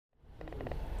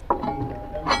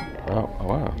Oh,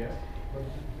 wow.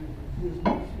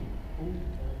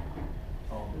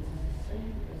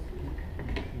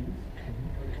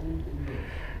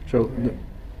 So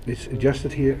it's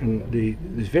adjusted here, and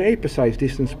there's very precise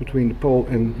distance between the pole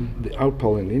and the out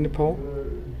pole and the inner pole.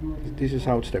 This is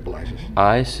how it stabilizes.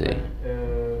 I see.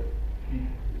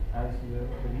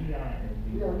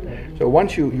 So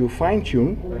once you fine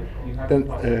tune, then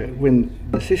when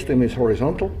the system is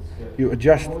horizontal, you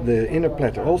adjust the inner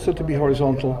platter also to be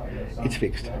horizontal. It's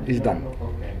fixed. It's done.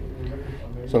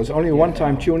 So it's only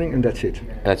one-time tuning, and that's it.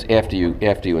 That's after you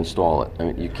install it. I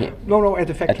mean, you can't. No, at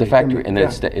the factory. At the factory, and then yeah,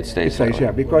 it stays. It stays,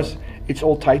 yeah, because it's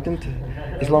all tightened.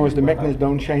 As long as the magnets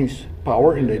don't change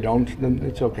power, and they don't, then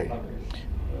it's okay.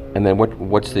 And then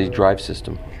what's the drive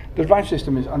system? The drive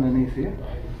system is underneath here.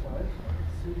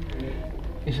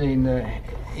 It's an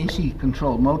AC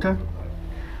controlled motor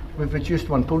with just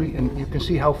one pulley, and you can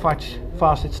see how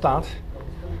fast it starts.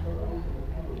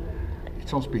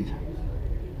 It's on speed.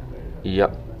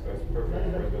 Yep.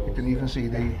 You can even see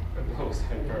the.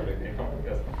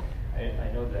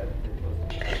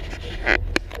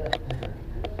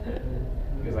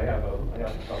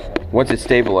 Once it's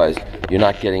stabilized, you're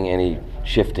not getting any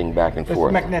shifting back and That's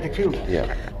forth. the magnetic field.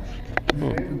 Yeah.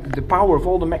 The power of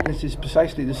all the magnets is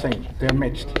precisely the same. They're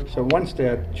matched. So once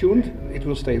they're tuned, it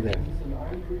will stay there.